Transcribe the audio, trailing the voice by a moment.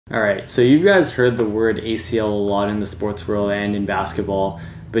Alright, so you guys heard the word ACL a lot in the sports world and in basketball,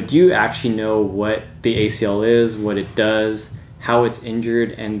 but do you actually know what the ACL is, what it does, how it's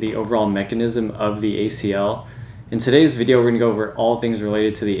injured, and the overall mechanism of the ACL? In today's video, we're going to go over all things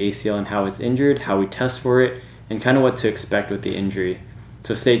related to the ACL and how it's injured, how we test for it, and kind of what to expect with the injury.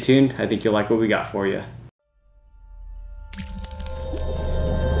 So stay tuned, I think you'll like what we got for you.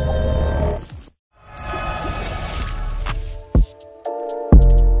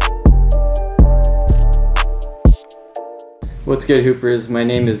 What's good, Hoopers? My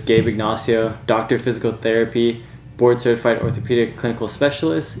name is Gabe Ignacio, Doctor of Physical Therapy, Board Certified Orthopedic Clinical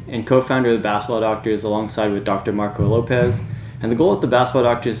Specialist, and co-founder of the Basketball Doctors alongside with Dr. Marco Lopez. And the goal of the Basketball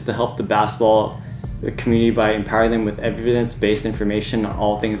Doctors is to help the basketball community by empowering them with evidence-based information on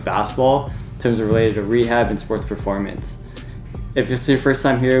all things basketball in terms of related to rehab and sports performance. If it's your first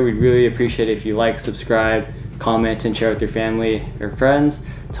time here, we'd really appreciate it if you like, subscribe, comment, and share with your family or friends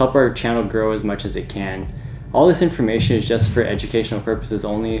to help our channel grow as much as it can. All this information is just for educational purposes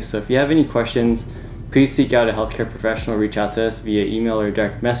only, so if you have any questions, please seek out a healthcare professional or reach out to us via email or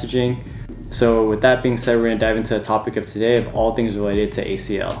direct messaging. So with that being said, we're going to dive into the topic of today of all things related to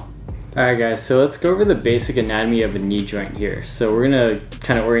ACL. Alright guys, so let's go over the basic anatomy of a knee joint here. So we're going to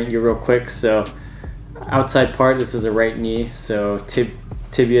kind of orient you real quick. So outside part, this is a right knee, so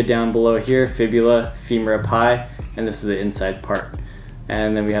tibia down below here, fibula, femur up high, and this is the inside part.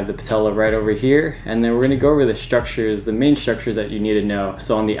 And then we have the patella right over here, and then we're going to go over the structures, the main structures that you need to know.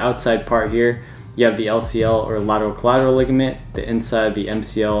 So on the outside part here, you have the LCL or lateral collateral ligament, the inside the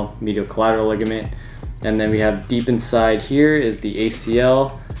MCL medial collateral ligament, and then we have deep inside here is the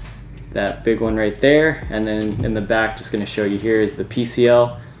ACL, that big one right there, and then in the back, just going to show you here, is the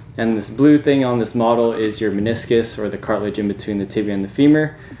PCL, and this blue thing on this model is your meniscus or the cartilage in between the tibia and the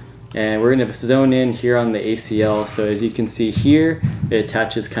femur. And we're going to zone in here on the ACL. So as you can see here, it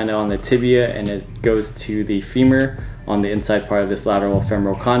attaches kind of on the tibia and it goes to the femur on the inside part of this lateral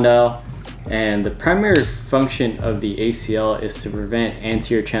femoral condyle. And the primary function of the ACL is to prevent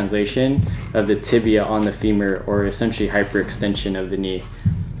anterior translation of the tibia on the femur, or essentially hyperextension of the knee.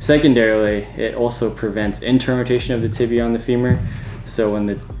 Secondarily, it also prevents internal rotation of the tibia on the femur. So when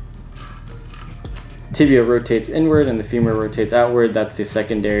the tibia rotates inward and the femur rotates outward, that's the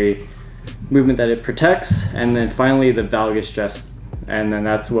secondary movement that it protects. And then finally the valgus stress, and then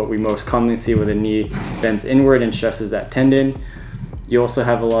that's what we most commonly see where the knee bends inward and stresses that tendon. You also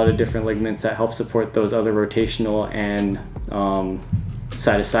have a lot of different ligaments that help support those other rotational and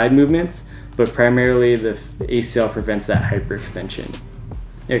side-to-side movements, but primarily the ACL prevents that hyperextension.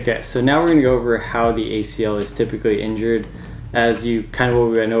 Okay, so now we're going to go over how the ACL is typically injured. As you kind of what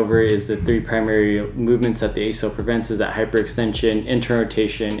we went over is the three primary movements that the ACL prevents is that hyperextension, internal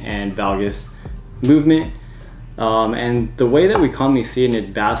rotation, and valgus movement. And the way that we commonly see it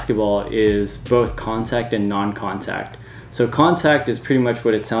in basketball is both contact and non-contact. So contact is pretty much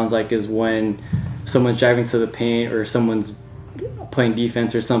what it sounds like, is when someone's driving to the paint or someone's playing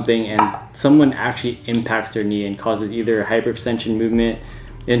defense or something and someone actually impacts their knee and causes either a hyperextension movement,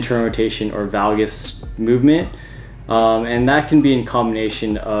 internal rotation, or valgus movement. And that can be in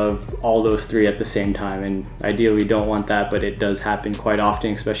combination of all those three at the same time, and ideally we don't want that, but it does happen quite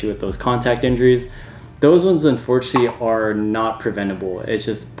often, especially with those contact injuries. Those ones unfortunately are not preventable. It's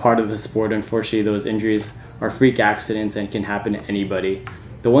just part of the sport. Unfortunately, those injuries are freak accidents and can happen to anybody.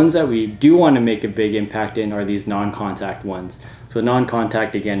 The ones that we do want to make a big impact in are these non-contact ones. So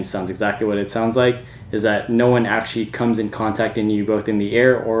non-contact, again, sounds exactly what it sounds like, is that no one actually comes in contact in you both in the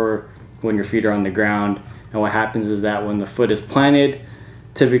air or when your feet are on the ground. And what happens is that when the foot is planted,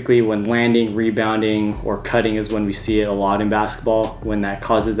 typically when landing, rebounding, or cutting is when we see it a lot in basketball, when that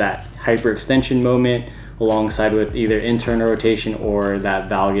causes that hyperextension moment alongside with either internal rotation or that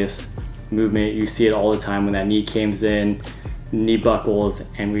valgus movement. You see it all the time when that knee caves in, knee buckles,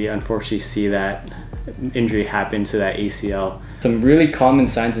 and we unfortunately see that injury happen to that ACL. Some really common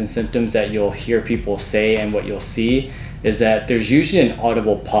signs and symptoms that you'll hear people say and what you'll see is that there's usually an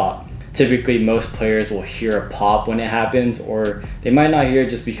audible pop. Typically, most players will hear a pop when it happens, or they might not hear it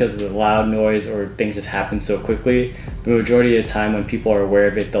just because of the loud noise or things just happen so quickly. The majority of the time when people are aware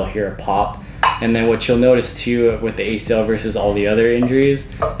of it, they'll hear a pop. And then what you'll notice too with the ACL versus all the other injuries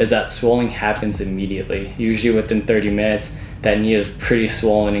is that swelling happens immediately. Usually within 30 minutes, that knee is pretty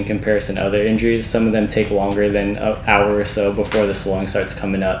swollen in comparison to other injuries. Some of them take longer than an hour or so before the swelling starts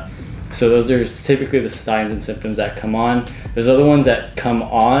coming up. So those are typically the signs and symptoms that come on. There's other ones that come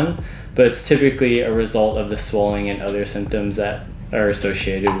on, but it's typically a result of the swelling and other symptoms that are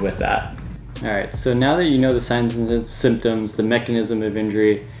associated with that. All right, so now that you know the signs and symptoms, the mechanism of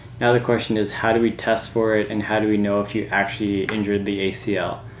injury, now the question is, how do we test for it and how do we know if you actually injured the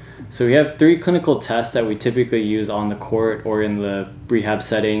ACL? So we have 3 clinical tests that we typically use on the court or in the rehab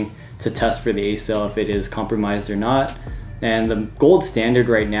setting to test for the ACL if it is compromised or not. And the gold standard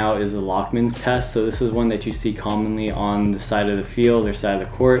right now is the Lachman's test. So this is one that you see commonly on the side of the field or side of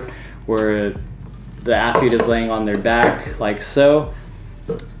the court, where the athlete is laying on their back like so.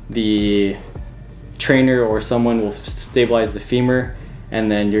 The trainer or someone will stabilize the femur,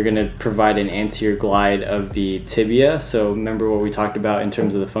 and then you're going to provide an anterior glide of the tibia. So remember what we talked about in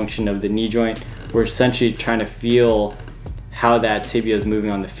terms of the function of the knee joint. We're essentially trying to feel how that tibia is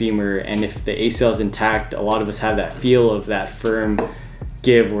moving on the femur, and if the ACL is intact, a lot of us have that feel of that firm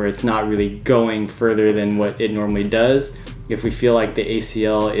give where it's not really going further than what it normally does. If we feel like the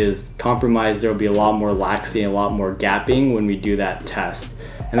ACL is compromised, there will be a lot more laxity and a lot more gapping when we do that test.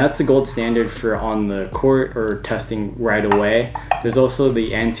 And that's the gold standard for on the court or testing right away. There's also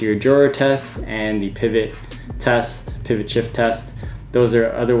the anterior drawer test and the pivot shift test. Those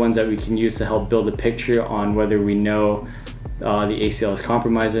are other ones that we can use to help build a picture on whether we know the ACL is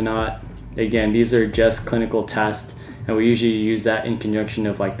compromised or not. Again, these are just clinical tests, and we usually use that in conjunction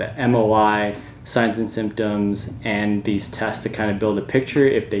of like the MOI, signs and symptoms, and these tests to kind of build a picture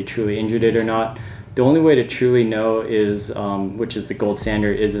if they truly injured it or not. The only way to truly know is, which is the gold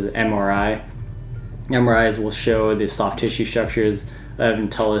standard, is an MRI. MRIs will show the soft tissue structures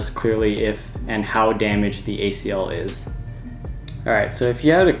and tell us clearly if and how damaged the ACL is. All right, so if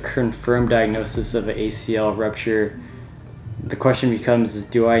you had a confirmed diagnosis of an ACL rupture, the question becomes,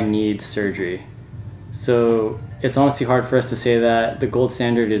 do I need surgery? So it's honestly hard for us to say that. The gold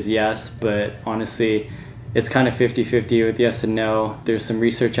standard is yes, but honestly, it's kind of 50-50 with yes and no. There's some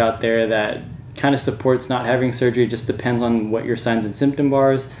research out there that kind of supports not having surgery. It just depends on what your signs and symptom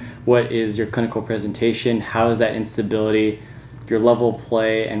bars, what is your clinical presentation, how is that instability, your level of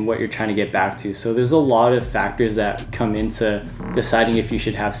play, and what you're trying to get back to. So there's a lot of factors that come into deciding if you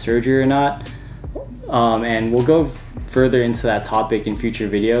should have surgery or not. And we'll go further into that topic in future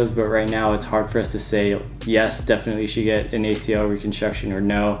videos, but right now it's hard for us to say yes, definitely you should get an ACL reconstruction, or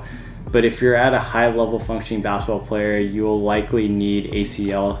no. But if you're at a high level functioning basketball player, you will likely need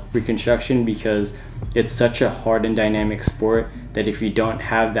ACL reconstruction, because it's such a hard and dynamic sport that if you don't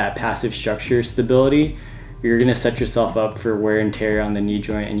have that passive structure stability, you're going to set yourself up for wear and tear on the knee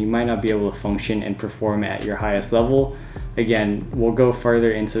joint, and you might not be able to function and perform at your highest level. Again, we'll go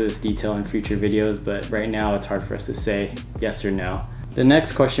further into this detail in future videos, but right now it's hard for us to say yes or no. The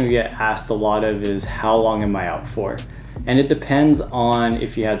next question we get asked a lot of is, how long am I out for? And it depends on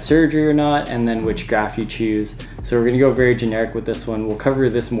if you had surgery or not, and then which graft you choose. So we're going to go very generic with this one. We'll cover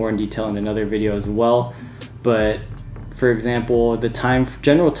this more in detail in another video as well. But for example, the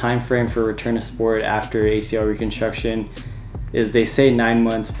general time frame for return to sport after ACL reconstruction is, they say 9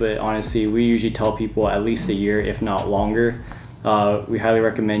 months, but honestly we usually tell people at least a year, if not longer. We highly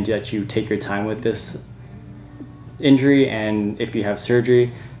recommend that you take your time with this injury and if you have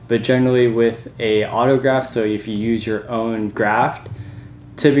surgery. But generally with a autograft, so if you use your own graft,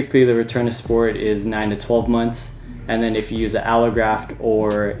 typically the return to sport is 9 to 12 months. And then if you use an allograft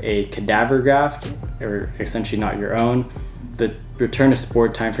or a cadaver graft, or essentially not your own, the return to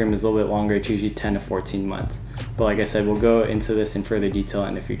sport time frame is a little bit longer. It's usually 10 to 14 months. But like I said, we'll go into this in further detail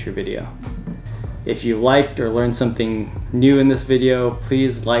in a future video. If you liked or learned something new in this video,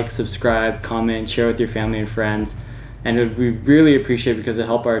 please like, subscribe, comment, share with your family and friends. And we really appreciate it, because it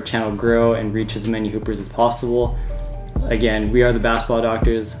helps our channel grow and reach as many hoopers as possible. Again, we are the Basketball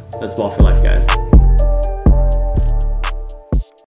Doctors. That's ball for life, guys.